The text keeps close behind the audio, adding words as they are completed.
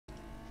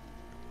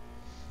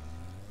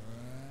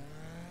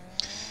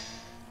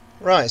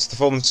Right, so the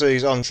Formula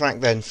 2's on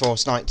track then for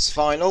tonight's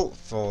final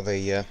for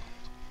them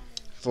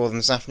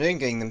this afternoon,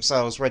 getting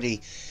themselves ready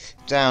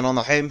down on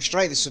the home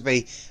straight. This will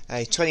be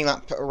a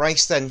 20-lap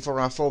race then for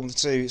our Formula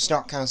 2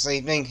 stock car this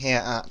evening here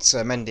at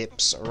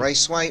Mendips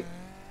Raceway.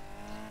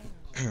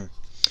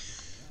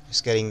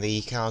 Just getting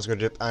the cars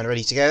good up and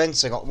ready to go then.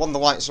 So got one of the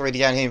whites already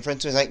down here in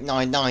front of us,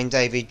 899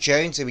 David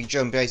Jones, who'll be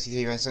joined by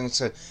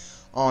 83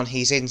 on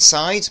his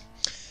inside.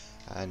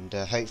 And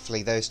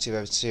hopefully those two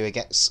over to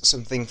get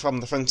something from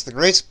the front of the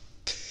grid.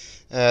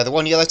 The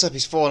one yellow top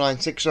is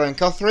 496 Ryan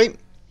Cothery.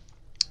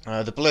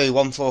 The blue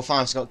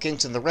 145 Scott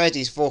Kinton. The red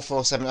is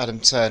 447 Adam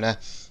Turner.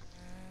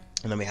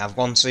 And then we have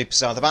one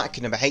superstar at the back,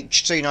 number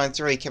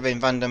H293 Kevin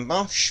van den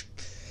Bosch.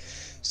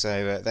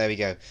 So there we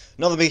go.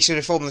 Not the biggest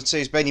of Formula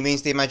 2's by any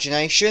means the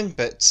imagination,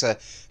 but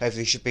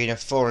hopefully should be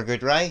enough for a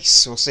good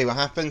race. We'll see what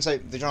happens.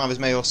 Hope the drivers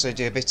may also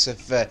do a bit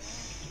of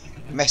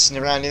messing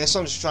around in this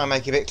one, just to try and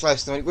make it a bit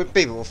closer than it would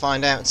be, but we'll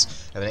find out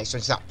over the next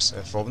 20 laps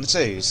of Formula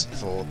 2's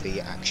for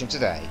the action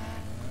today.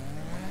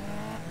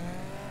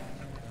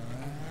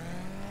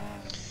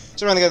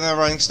 So we're going to go to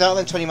the rolling start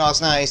then. 20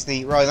 miles an hour is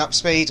the rolling lap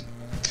speed.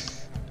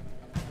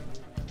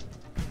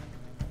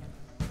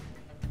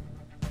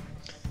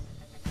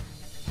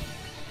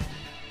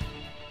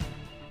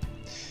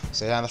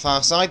 So down the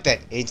far side then,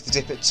 into the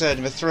dip at turn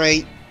number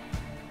 3.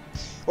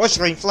 Watch the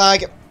green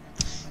flag.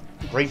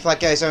 Green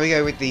flag goes, there we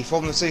go with the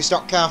Formula 2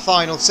 stock car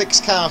final.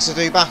 6 cars to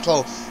do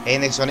battle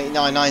in this one.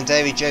 899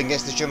 David Jones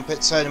gets the jump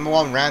at turn number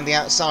 1, round the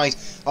outside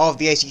of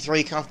the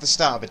 83 car for the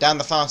start, but down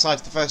the far side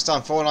for the first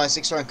time.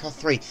 496 Ryan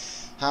Cothery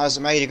has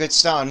made a good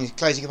start and he's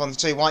closing up on the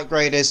 2 white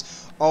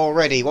graders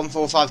already.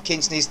 145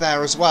 Kinton is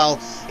there as well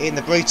in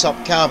the blue top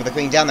car, but they're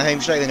going down the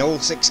home straight then. All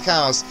 6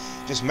 cars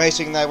just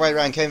motoring their way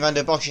around. Kevin van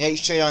den Bosch in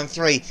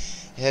H293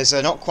 has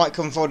not quite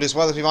come forward as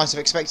well as we might have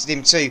expected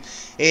him to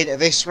in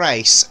this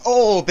race.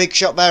 Oh, big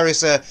shot there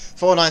as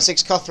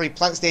 496 Cothery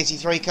plants the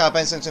 83 car.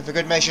 Ben Simpson for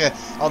good measure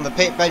on the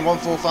pit. Ben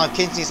 145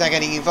 Kinton is now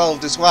getting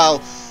involved as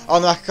well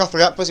on the back of Cothery.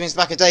 That puts him into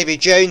the back of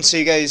David Jones,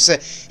 who goes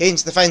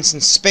into the fence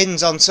and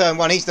spins on turn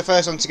 1. He's the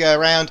first one to go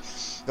around.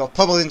 Got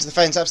pummeled into the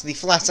fence absolutely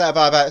flat out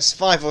by about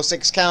 5 or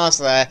 6 cars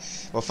there.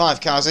 Well,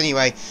 5 cars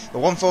anyway. But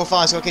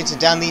 145 Scott Kinton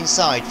down the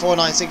inside.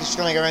 496 is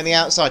trying to go around the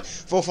outside.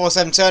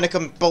 447 Turner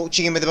comes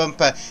bulching in with the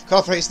bumper.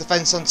 Cothery hits the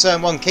fence on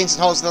turn 1.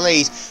 Kinton holds the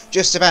lead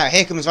just about.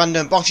 Here comes Van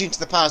den Bosch into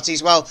the party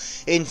as well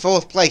in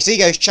 4th place. He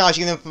goes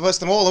charging them and puts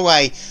them all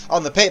away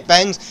on the pit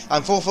bend.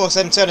 And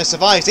 447 Turner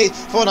survives it.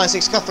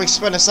 496 Cothery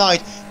spun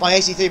aside by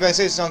 83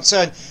 Bosusan on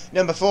turn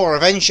number 4.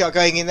 Revenge shot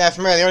going in there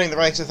from earlier on in the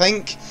race, I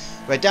think.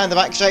 We're down the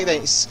back straight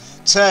then. It's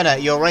Turner,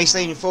 your race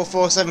leading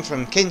 447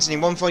 from Kinton in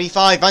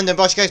 145. Van den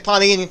Bosch goes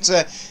piling in into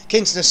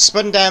Kinton, has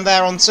spun down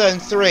there on turn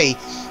 3.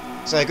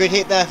 So a good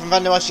hit there from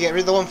Van den Bosch to get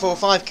rid of the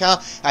 145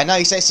 car. And now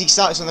he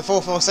starts on the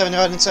 447 of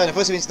Van den Turner,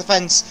 puts him into the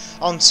fence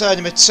on turn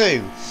number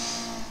 2.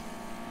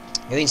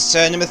 Getting to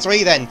turn number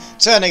 3 then.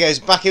 Turner goes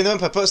back in the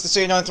bumper, puts the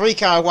 293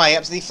 car away,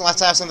 absolutely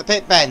flat out on the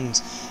pit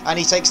bend. And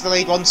he takes the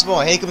lead once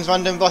more. Here comes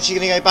Van den Bosch, he's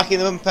going to go back in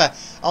the bumper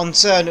on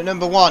turn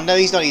number 1. No,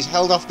 he's not, he's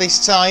held off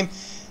this time.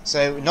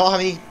 So not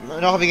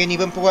having any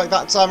bumper work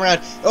that time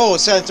around. Oh,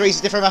 turn 3 is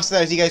a different master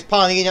though, as he goes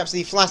piling in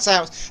absolutely flat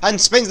out and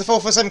spins the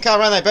 447 car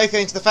around there, both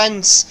going to the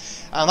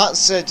fence, and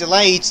that's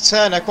delayed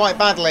Turner quite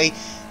badly.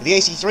 The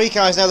 83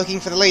 car is now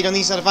looking for the lead on the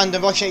inside of Van den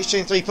Bosch.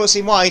 H2 puts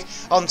him wide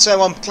on turn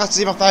 1, clatters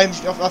him off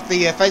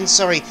the fence,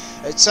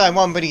 at turn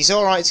 1, but he's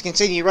alright to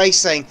continue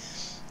racing.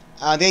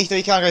 And the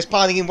 83 car goes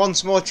piling in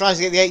once more, tries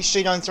to get the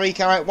H293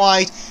 car out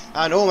wide,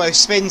 and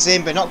almost spins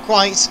him, but not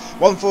quite.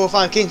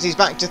 145 Kinton is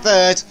back to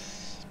 3rd.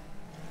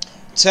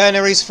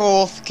 Turner is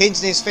 4th,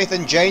 Kinton is 5th,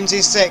 and Jones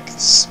is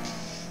 6th.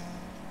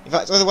 In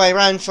fact, the other way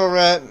around for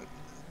a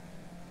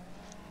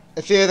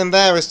few of them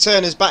there, as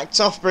Turner's backed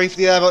off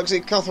briefly there, but looks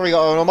like Cothery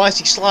got an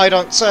almighty slide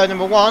on turn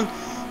number 1.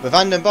 But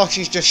Van den Bosch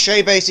is just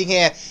showboating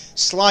here,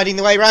 sliding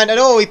the way around, and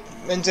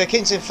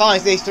Kinton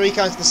fires the 3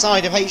 car to the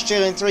side of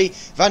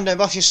H203. Van den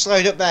Bosch is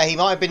slowed up there, he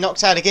might have been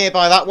knocked out of gear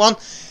by that one.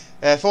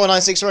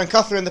 496 Ryan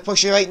Cothery and the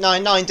push of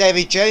 899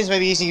 David Jones,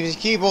 maybe using his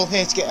cue ball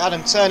here to get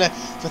Adam Turner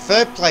for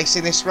 3rd place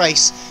in this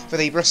race for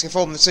the BriSCA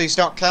Formula 2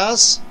 stock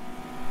cars.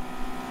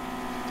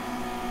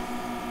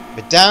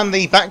 But down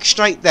the back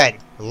straight then,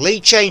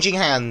 lead changing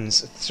hands.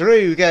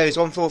 Through goes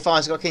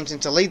 145 Scott Kinton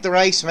to lead the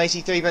race from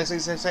 83 Benson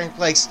in 2nd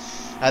place,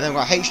 and then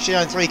we've got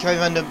H293 Kevin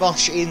van den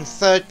Bosch in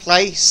 3rd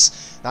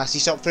place. That's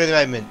his top 3 at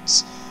the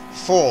moment.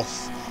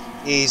 4th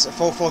is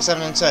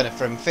 447 and Turner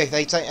from 5th,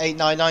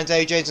 899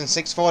 David Jones, and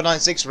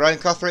 6496 Ryan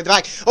Cothery at the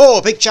back.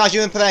 Oh, big charge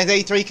in for there. The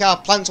 83 car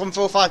plants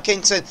 145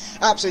 Kinton,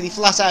 absolutely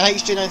flat out.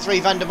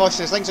 H293 Van den Bosch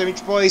says thanks so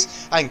much,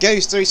 boys, and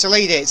goes through to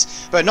lead it,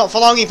 but not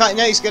for long. In fact,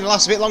 no, it's going to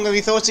last a bit longer than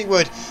we thought it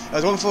would.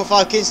 As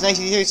 145 Kinton,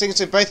 83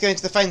 Singleton both going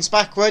to the fence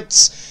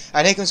backwards,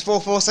 and here comes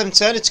 447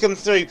 Turner to come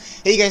through.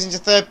 He goes into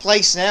 3rd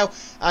place now,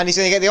 and he's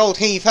going to get the old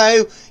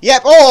heave-ho.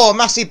 Yep, oh,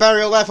 massive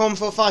burial there for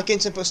 145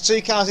 Kinton, puts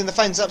 2 cars in the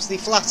fence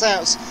absolutely flat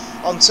out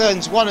on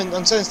turns 1 and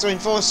on turns 3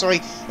 and 4, sorry.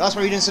 That's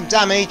where we've done some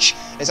damage,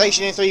 as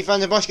H203 Van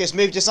den Bosch gets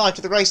moved aside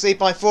to the race lead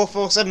by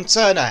 447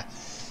 Turner.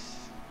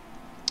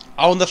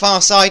 On the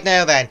far side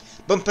now then,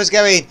 bumpers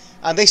going,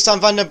 and this time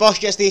Van den Bosch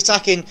gets the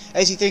attacking.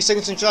 83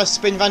 Singleton tries to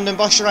spin Van den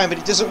Bosch around, but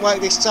it doesn't work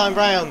this time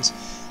round.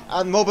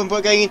 And more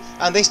bumper going in,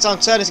 and this time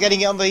Turner's getting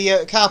it on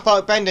the car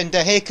park bend, and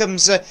here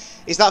comes,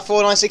 is that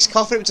 496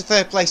 Coffey up to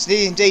third place? It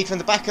is indeed from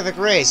the back of the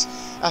grid.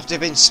 After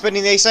being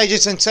spinning the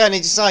stages, and Turner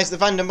decides that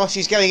Van den Bosch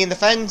is going in the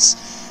fence.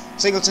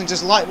 Singleton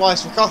does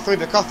likewise for Coffey,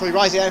 but Coffey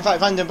rides it out. In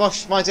fact, Van den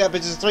Bosch rides it out,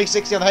 but does a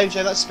 360 on the home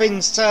show. That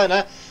spins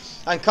Turner.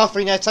 And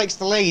Coffey now takes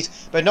the lead,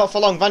 but not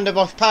for long. Van den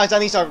Bosch powers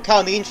down his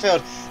car in the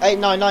infield.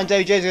 899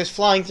 David Jones goes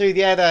flying through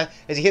the air there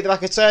as he hit the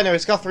back of Turner,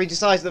 as Coffey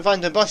decides that Van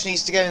den Bosch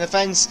needs to go in the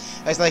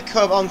fence as they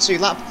come on to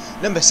lap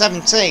number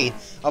 17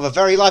 of a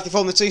very lively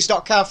Formula 2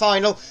 stock car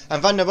final.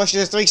 And Van den Bosch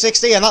does a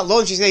 360, and that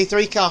launches the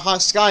 3 car high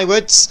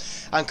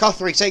skywards, and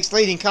Coffey takes the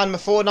lead in car number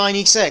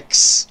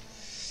 496.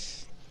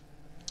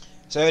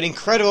 So an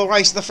incredible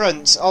race at the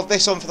front of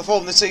this one for the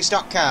Formula 2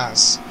 stock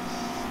cars.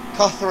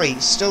 Coffey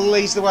still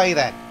leads the way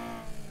then.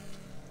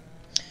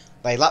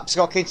 They lap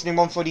Scott Kinton in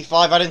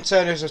 145, Adam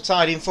Turner is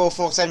retired in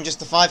 447, just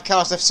the 5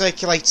 cars left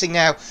circulating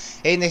now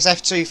in this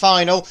F2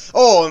 final.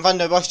 Oh, and Van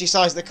den Bosch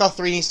decides that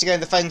Cothry needs to go in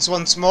the fence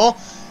once more,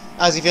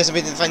 as if he hasn't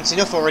been in the fence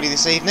enough already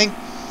this evening.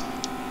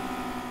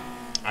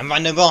 And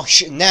Van den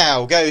Bosch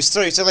now goes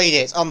through to lead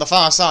it on the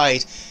far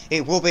side.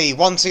 It will be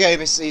 1 to go.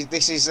 This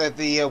is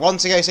the 1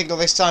 to go signal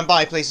this time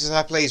by, please,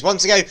 1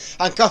 to go,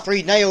 and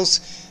Cothry nails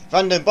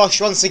Van den Bosch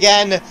once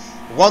again.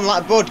 1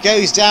 lap Bud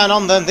goes down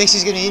on them. This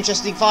is going to be an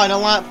interesting final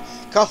lap.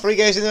 Coffey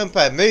goes in the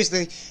bumper, moves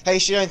the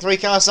H2 3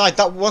 car side.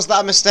 Was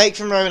that a mistake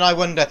from Rowan, I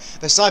wonder?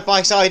 The side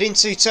by side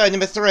into turn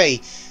number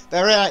 3.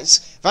 They're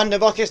right. Van den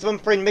Bosch gets the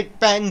bumper in mid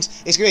bend.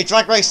 It's going to be a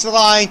drag race to the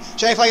line.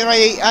 Chain flag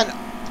ready, and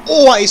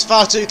oh, it is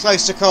far too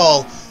close to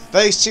call.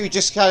 Those two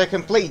just had a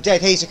complete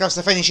dead heat across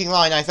the finishing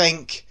line, I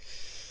think.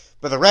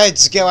 But the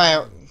Reds go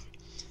out.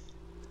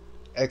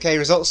 Okay,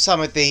 results time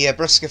of the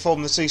BriSCA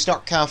Formula 2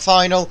 stock car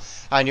final,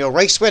 and your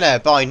race winner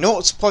by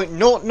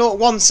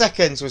 0.001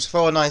 seconds was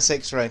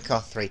 496 Rowan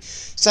Cothry.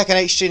 Second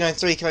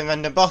H293 coming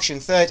Van den Bosch,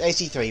 and third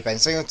 83 Ben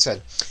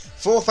Singleton.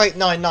 Fourth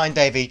 899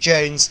 David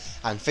Jones,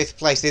 and fifth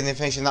place in the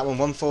finish in that one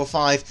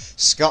 145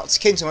 Scott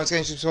Kinton. Once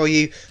again for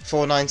you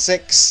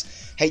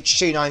 496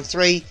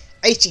 H293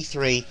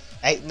 83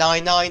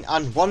 899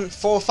 and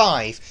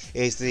 145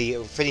 is the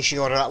finishing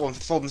order of that one for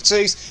the Formula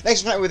 2s.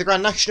 Next we're with the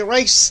Grand National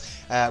Race,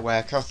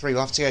 where car 3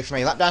 will have to go from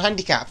a lap down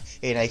handicap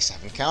in a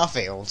 7 car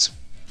field.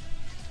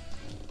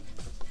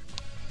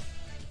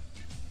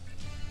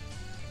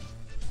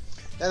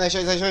 Then they show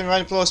a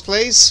round of applause,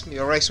 please.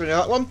 Your race winner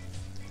that one.